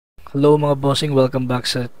Hello mga bossing, welcome back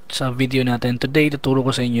sa video natin. Today, tuturo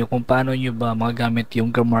ko sa inyo kung paano nyo ba magagamit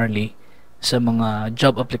yung Grammarly sa mga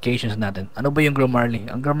job applications natin. Ano ba yung Grammarly?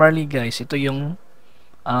 Ang Grammarly guys, ito yung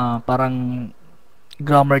parang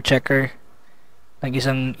grammar checker ng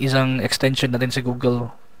isang extension natin sa Google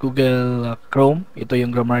Chrome. Ito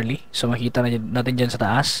yung Grammarly. So makita natin dyan sa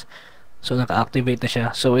taas. So, naka-activate na siya.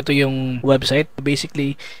 So, ito yung website.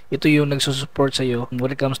 Basically, ito yung nagsusupport sa iyo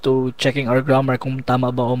when it comes to checking our grammar kung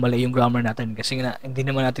tama ba o mali yung grammar natin. Kasi nga, hindi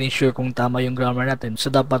naman natin sure kung tama yung grammar natin.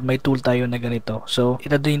 So, dapat may tool tayo na ganito. So,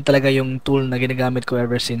 ito din talaga yung tool na ginagamit ko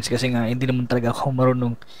ever since. Kasi nga, hindi naman talaga ako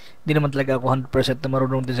marunong. Hindi naman talaga ako 100% na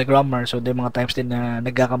marunong din sa grammar. So, may mga times din na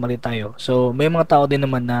nagkakamali tayo. So, may mga tao din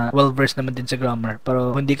naman na well-versed naman din sa grammar.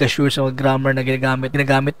 Pero, kung hindi ka sure sa grammar na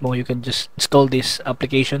ginagamit mo, you can just install this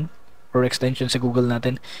application or extension sa Google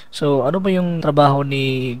natin. So, ano ba yung trabaho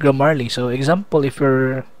ni Grammarly? So, example, if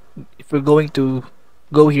we're going to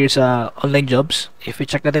go here sa online jobs, if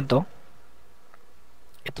i-check natin to,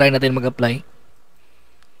 i-try natin mag-apply.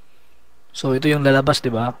 So, ito yung lalabas,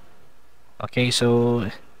 'di ba? Okay, so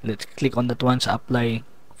let's click on that one sa apply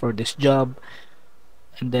for this job.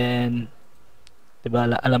 And then, 'di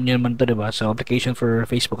ba, alam niyo naman 'to, 'di ba? So, application for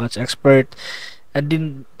Facebook Ads expert. And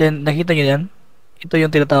then nakita niyo 'yan? Ito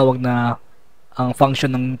yung tinatawag na ang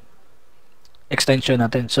function ng extension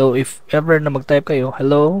natin. So, if ever na mag-type kayo,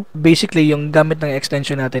 hello, basically, yung gamit ng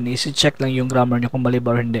extension natin is i-check lang yung grammar nyo kung mali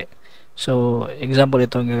ba or hindi. So, example,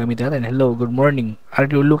 ito ang gagamitin natin. Hello, good morning. Are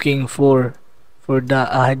you looking for the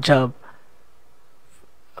job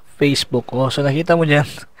Facebook? Oh, so nakita mo dyan,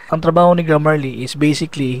 ang trabaho ni Grammarly is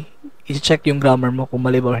basically i-check yung grammar mo kung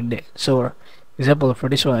mali ba or hindi. So, example, for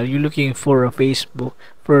this one, are you looking for a Facebook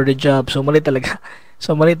for the job? So, mali talaga.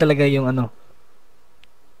 So, mali talaga yung ang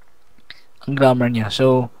grammar niya.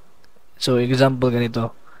 So example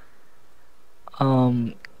ganito.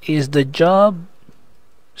 Is the job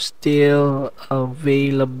still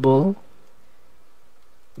available?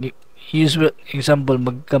 Use example,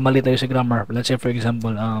 magkamali tayo sa grammar. Let's say for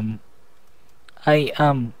example, I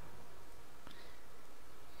am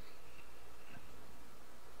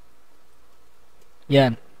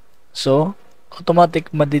yan. So,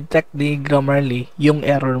 automatic ma-detect ni Grammarly yung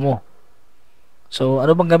error mo. So,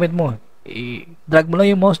 ano bang gamit mo? I-drag mo lang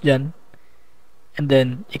yung mouse dyan, and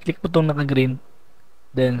then, i-click mo itong naka-green,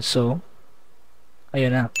 then, so,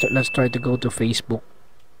 ayun na. So, let's try to go to Facebook.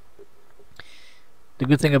 The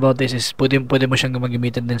good thing about this is, pwede mo siyang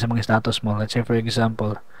gamitin din sa mga status mo. Let's say, for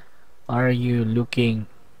example, are you looking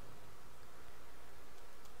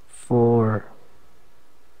for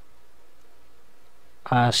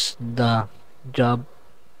as the job?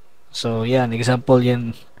 So, yan. Example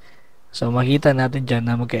yan. So, makita natin dyan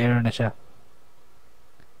na magka-error na siya.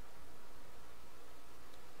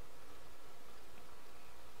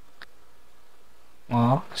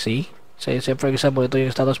 Oh, see? Say for example, ito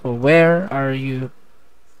yung status mo. Where are you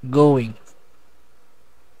going?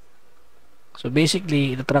 So,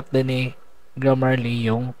 basically, itatrack din ni Grammarly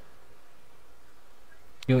yung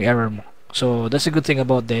error mo. So, that's a good thing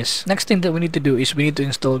about this. Next thing that we need to do is we need to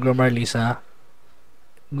install Grammarly sa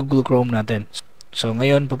Google Chrome natin. So,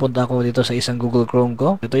 ngayon, pupunta ako dito sa isang Google Chrome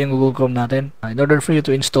ko. Ito yung Google Chrome natin. In order for you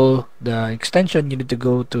to install the extension, you need to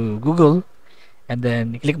go to Google. And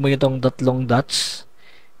then, click mo itong tatlong dots.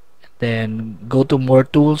 Then, go to more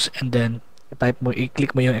tools. And then,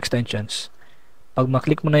 i-click mo yung extensions. Pag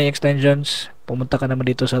maklik mo na yung extensions, pumunta ka naman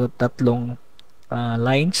dito sa tatlong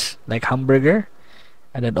lines, like hamburger.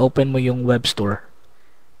 And then, open mo yung web store.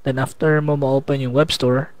 Then, after mo ma-open yung web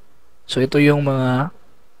store, so ito yung mga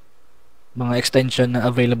extension na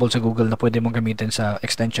available sa Google na pwede mong gamitin sa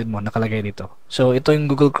extension mo nakalagay dito. So, ito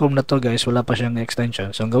yung Google Chrome na to guys, wala pa siyang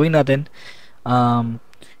extension. So, ang gawin natin,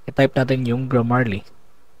 i-type natin yung Grammarly.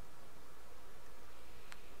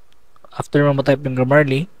 After mo ma-type yung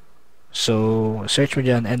Grammarly, so, search mo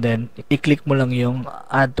dyan and then, i-click mo lang yung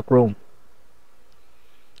add to Chrome.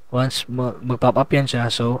 Once mag-pop up yan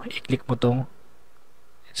siya, so, i-click mo tong,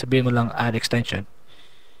 sabihin mo lang add extension.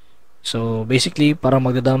 So, basically, parang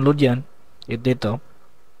magda-download yan, dito.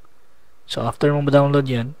 So, after mo ma-download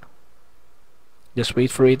yan, just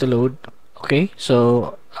wait for it to load. Okay,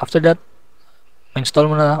 so, after that,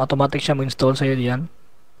 install mo na, automatic siya mag-install sa'yo yan.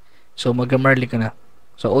 So, mag-Grammarly ka na.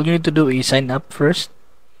 So, all you need to do is sign up first.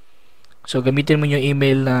 So, gamitin mo yung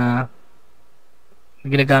email na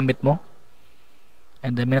ginagamit mo.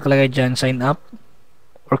 And then, may nakalagay dyan, sign up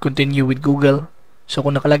or continue with Google. So,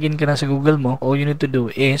 kung nakalagin ka na sa Google mo, all you need to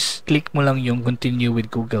do is click mo lang yung continue with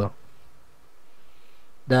Google.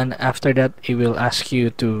 Then, after that, it will ask you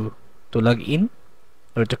to log in.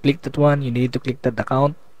 Or to click that one, you need to click that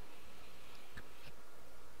account.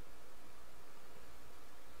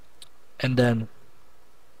 And then,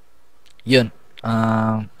 yun.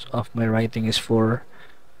 Of my writing is for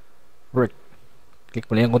work. Click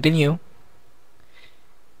mo lang yung continue.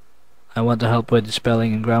 I want to help with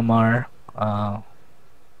spelling and grammar.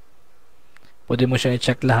 Pwede mo siya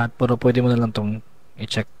i-check lahat, pero pwede mo na lang tong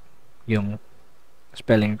i-check yung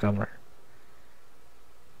spelling and grammar.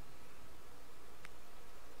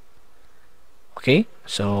 Okay?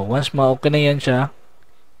 So, once ma-okay na yan siya,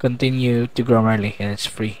 continue to Grammarly, and it's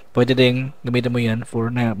free. Pwede din gamitin mo yan for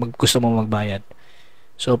na gusto mo magbayad.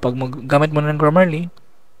 So, pag gamit mo na ng Grammarly,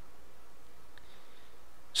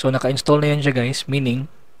 so naka-install na yan siya guys, meaning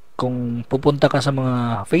kung pupunta ka sa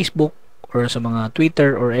mga Facebook or sa mga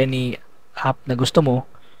Twitter or any app na gusto mo,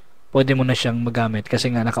 pwede mo na siyang magamit kasi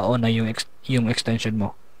nga naka-on na yung extension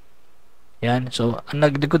mo. Yan. So,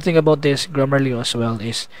 the good thing about this Grammarly as well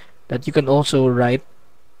is that you can also write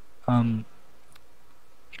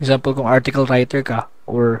example, kung article writer ka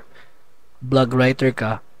or blog writer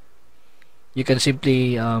ka, you can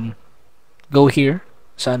simply go here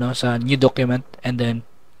sa new document, and then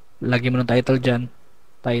lagyan mo ng title dyan,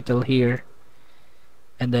 title here,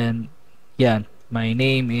 and then yan, my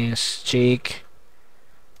name is Jake,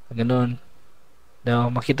 ganun. Now,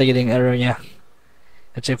 makita nyo yung error nya.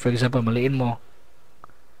 Let's say for example, maliin mo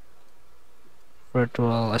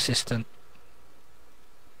virtual assistant.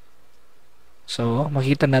 So,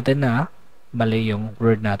 makita natin na mali yung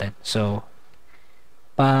word natin. So,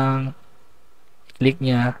 pang click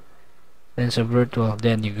niya, then sa virtual,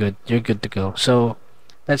 then you're good to go. So,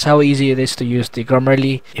 that's how easy it is to use the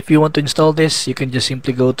Grammarly. If you want to install this, you can just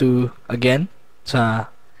simply go to, again, sa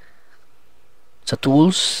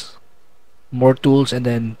tools, more tools, and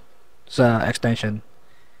then sa extension,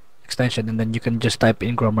 and then you can just type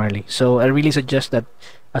in Grammarly. So, I really suggest that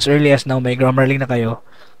as early as now, may Grammarly na kayo,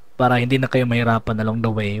 para hindi na kayo mahirapan along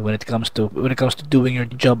the way when it comes to doing your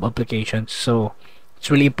job applications. So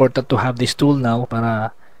it's really important to have this tool now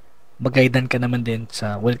para mag-guidean ka naman din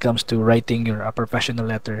sa when it comes to writing your professional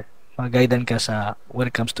letter. Mag-guidean ka sa when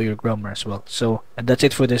it comes to your grammar as well. So that's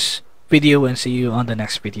it for this video, and see you on the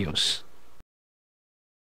next videos.